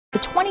The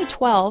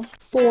 2012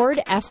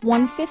 Ford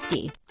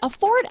F-150. A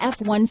Ford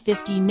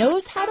F-150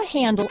 knows how to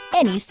handle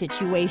any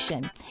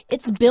situation.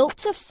 It's built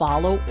to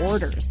follow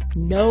orders,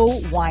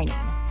 no whining.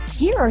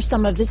 Here are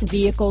some of this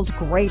vehicle's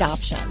great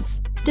options: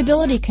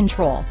 stability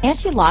control,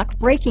 anti-lock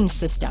braking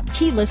system,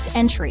 keyless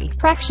entry,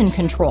 traction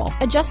control,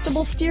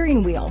 adjustable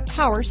steering wheel,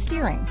 power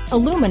steering,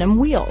 aluminum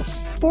wheels,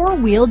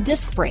 four-wheel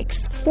disc brakes,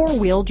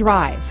 four-wheel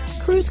drive,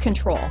 cruise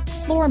control,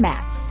 floor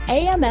mats,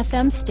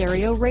 AM/FM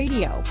stereo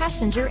radio,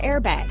 passenger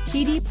airbag,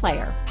 CD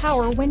player,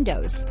 power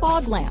windows,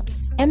 fog lamps,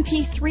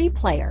 MP3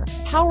 player,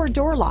 power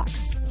door locks,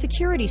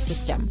 security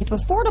system. If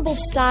affordable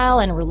style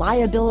and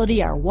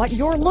reliability are what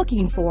you're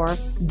looking for,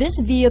 this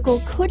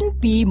vehicle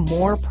couldn't be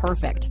more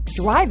perfect.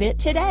 Drive it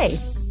today.